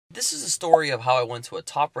This is a story of how I went to a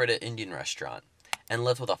top-rated Indian restaurant and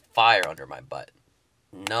left with a fire under my butt.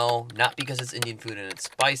 No, not because it's Indian food and it's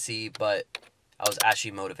spicy, but I was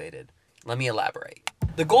actually motivated. Let me elaborate.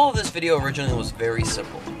 The goal of this video originally was very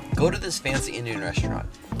simple. Go to this fancy Indian restaurant,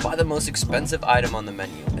 buy the most expensive item on the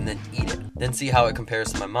menu, and then eat it. Then see how it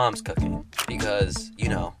compares to my mom's cooking. Because, you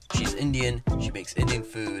know, she's Indian, she makes Indian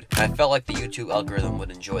food, and I felt like the YouTube algorithm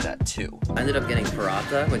would enjoy that too. I ended up getting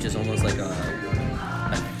paratha, which is almost like a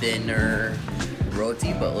thinner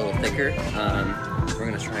roti, but a little thicker. We're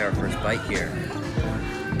gonna try our first bite here.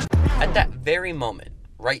 At that very moment,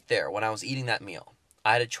 right there, when I was eating that meal,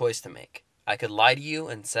 I had a choice to make. I could lie to you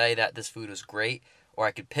and say that this food was great, or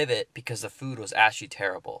I could pivot because the food was actually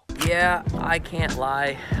terrible. Yeah, I can't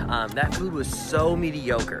lie. That food was so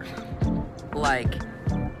mediocre. Like,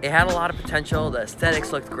 it had a lot of potential, the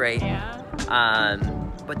aesthetics looked great,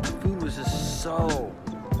 but the food was just so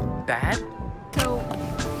bad. So,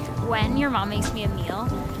 when your mom makes me a meal,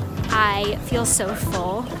 I feel so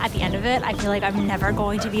full at the end of it. I feel like I'm never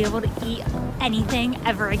going to be able to eat anything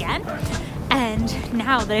ever again. And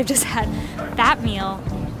now that I've just had that meal,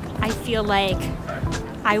 I feel like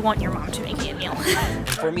I want your mom to make me a meal.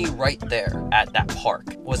 For me, right there at that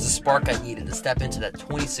park was the spark I needed to step into that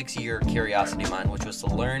 26-year curiosity of mine, which was to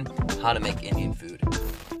learn how to make Indian food.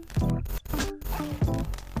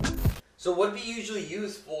 So what do we usually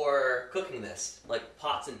use for cooking this? Like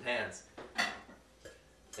pots and pans?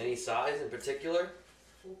 Any size in particular?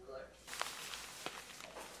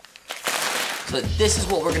 So this is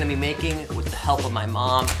what we're gonna be making with the help of my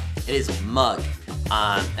mom. It is mug.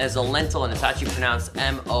 As a lentil, and it's actually pronounced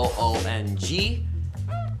M-O-O-N-G.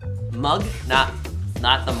 Mug, not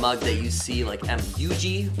the mug that you see like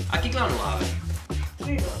M-U-G. I keep going loud.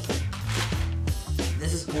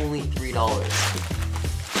 This is only $3.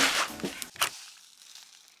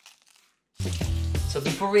 So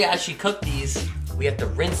before we actually cook these, we have to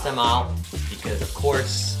rinse them out because, of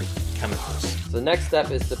course, chemicals. So the next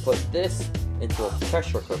step is to put this into a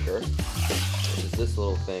pressure cooker, which is this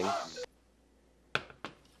little thing.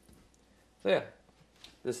 So yeah,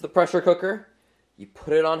 this is the pressure cooker. You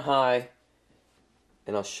put it on high,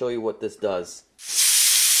 and I'll show you what this does.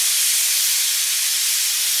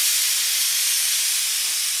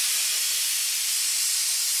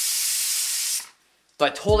 So I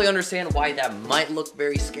totally understand why that might look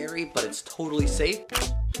very scary, but it's totally safe.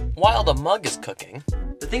 While the mug is cooking,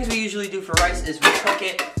 the things we usually do for rice is we cook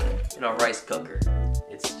it in a rice cooker.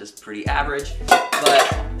 It's just pretty average,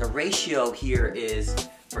 but the ratio here is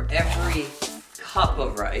for every cup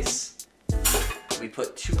of rice, we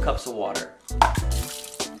put 2 cups of water.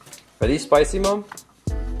 Are these spicy, Mom?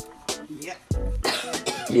 Yeah.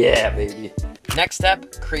 Yeah, baby. Next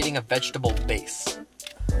step, creating a vegetable base.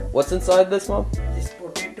 What's inside this, Mom? This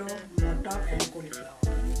potato, mutton, and cauliflower.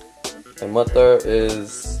 And what there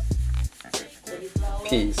is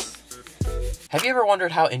peas. Have you ever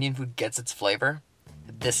wondered how Indian food gets its flavor?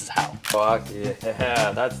 This is how. Fuck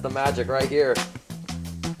yeah, that's the magic right here.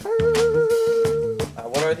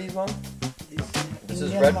 What are these, Mom? This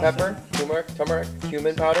is red pepper, turmeric,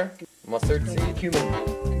 cumin powder, mustard seed,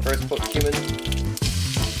 cumin. First put cumin.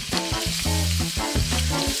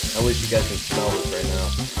 I wish you guys could smell this right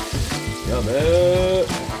now. Yummy!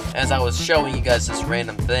 As I was showing you guys this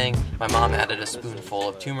random thing, my mom added a spoonful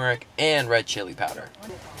of turmeric and red chili powder.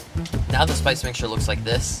 Now the spice mixture looks like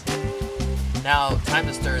this. Now, time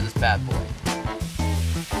to stir this bad boy.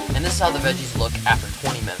 And this is how the veggies look after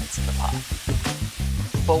 20 minutes in the pot.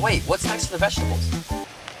 But wait, what's next to the vegetables?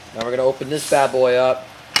 Now we're gonna open this bad boy up.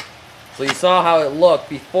 So you saw how it looked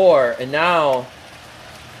before, and now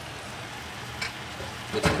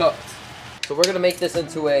it's cooked. So we're gonna make this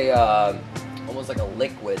into a, almost like a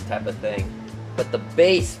liquid type of thing. But the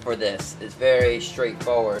base for this is very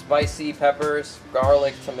straightforward. Spicy peppers,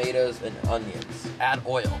 garlic, tomatoes, and onions. Add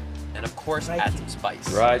oil, and of course add some spice.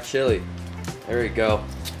 Dried chili. There we go.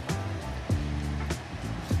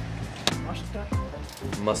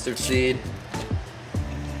 Mustard seed.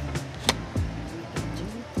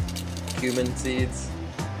 Cumin seeds.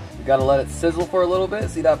 We gotta let it sizzle for a little bit.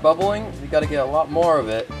 See that bubbling? We gotta get a lot more of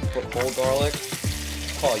it. Put whole garlic.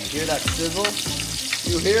 Oh, you hear that sizzle?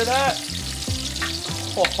 You hear that?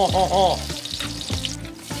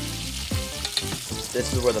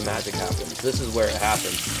 This is where the magic happens. This is where it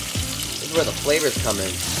happens. This is where the flavors come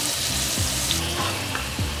in.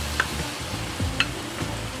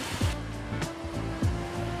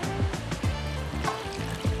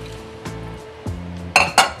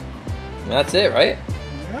 That's it, right?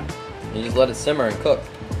 Yeah. You just let it simmer and cook.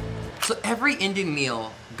 So every Indian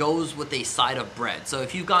meal goes with a side of bread. So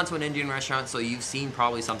if you've gone to an Indian restaurant, so you've seen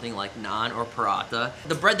probably something like naan or paratha.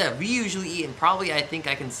 The bread that we usually eat, and probably I think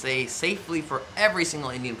I can say safely for every single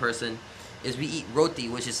Indian person, is we eat roti,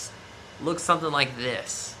 which looks something like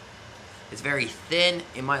this. It's very thin.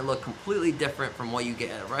 It might look completely different from what you get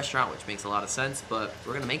at a restaurant, which makes a lot of sense, but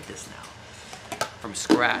we're gonna make this now from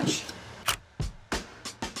scratch.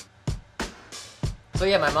 So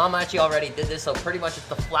yeah, my mom actually already did this, so pretty much it's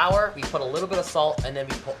the flour, we put a little bit of salt, and then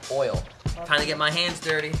we put oil. Time to get my hands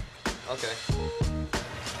dirty. Okay.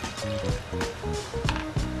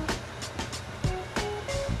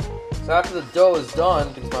 So after the dough is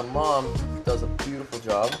done, because my mom does a beautiful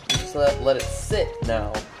job, we just let it sit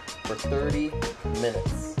now for 30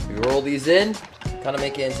 minutes. We roll these in, kind of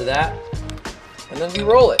make it into that, and then we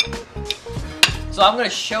roll it. So I'm gonna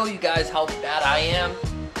show you guys how bad I am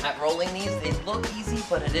at rolling these. They look easy,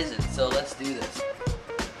 but it isn't, so let's do this.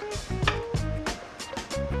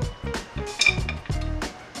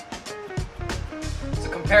 So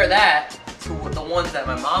compare that to the ones that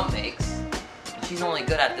my mom makes. She's only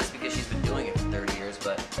good at this because she's been doing it for 30 years,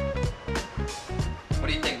 but what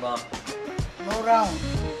do you think, Mom? No round.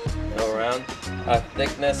 No round?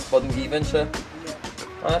 Thickness, wasn't even, sure? Yeah.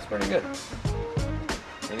 Oh, that's pretty good.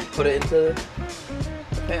 Maybe put it into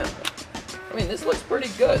the pan. I mean, this looks pretty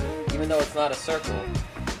good, even though it's not a circle.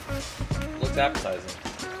 It looks appetizing.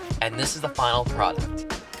 And this is the final product.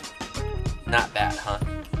 Not bad, huh?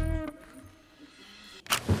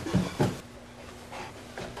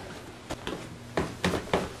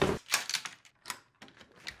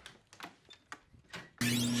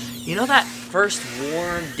 You know that first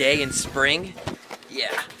warm day in spring?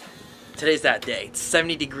 Yeah, today's that day. It's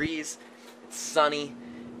 70 degrees, it's sunny.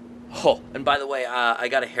 Oh, and by the way, I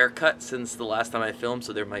got a haircut since the last time I filmed,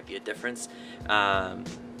 so there might be a difference.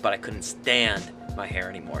 But I couldn't stand my hair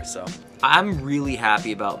anymore, so. I'm really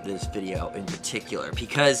happy about this video in particular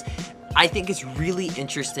because I think it's really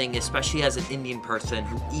interesting, especially as an Indian person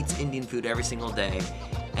who eats Indian food every single day,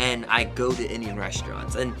 and I go to Indian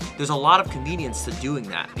restaurants. And there's a lot of convenience to doing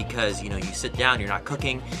that because, you know, you sit down, you're not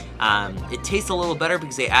cooking. It tastes a little better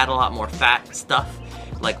because they add a lot more fat stuff,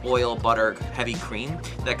 like oil, butter, heavy cream,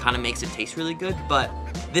 that kind of makes it taste really good. But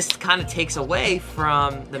this kind of takes away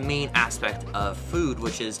from the main aspect of food,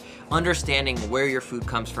 which is understanding where your food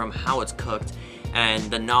comes from, how it's cooked, and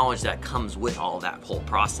the knowledge that comes with all that whole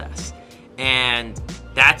process. And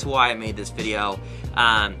that's why I made this video.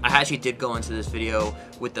 I actually did go into this video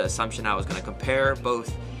with the assumption I was going to compare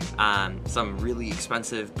both some really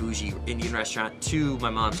expensive bougie Indian restaurant to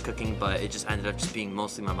my mom's cooking, but it just ended up just being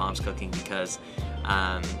mostly my mom's cooking because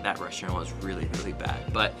that restaurant was really, really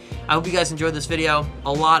bad. But I hope you guys enjoyed this video.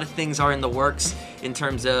 A lot of things are in the works in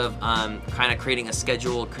terms of kind of creating a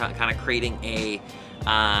schedule, kind of creating a,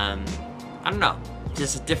 I don't know,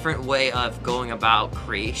 just a different way of going about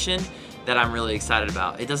creation that I'm really excited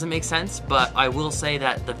about. It doesn't make sense, but I will say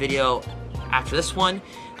that the video after this one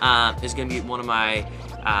is going to be one of my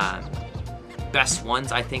best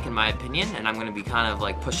ones, I think, in my opinion, and I'm going to be kind of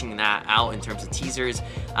like pushing that out in terms of teasers.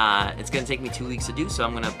 It's going to take me 2 weeks to do, so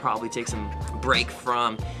I'm going to probably take some break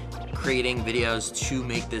from creating videos to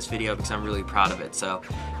make this video because I'm really proud of it. So,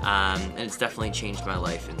 and it's definitely changed my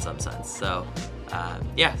life in some sense. So,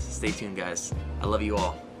 yeah, stay tuned, guys. I love you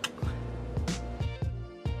all.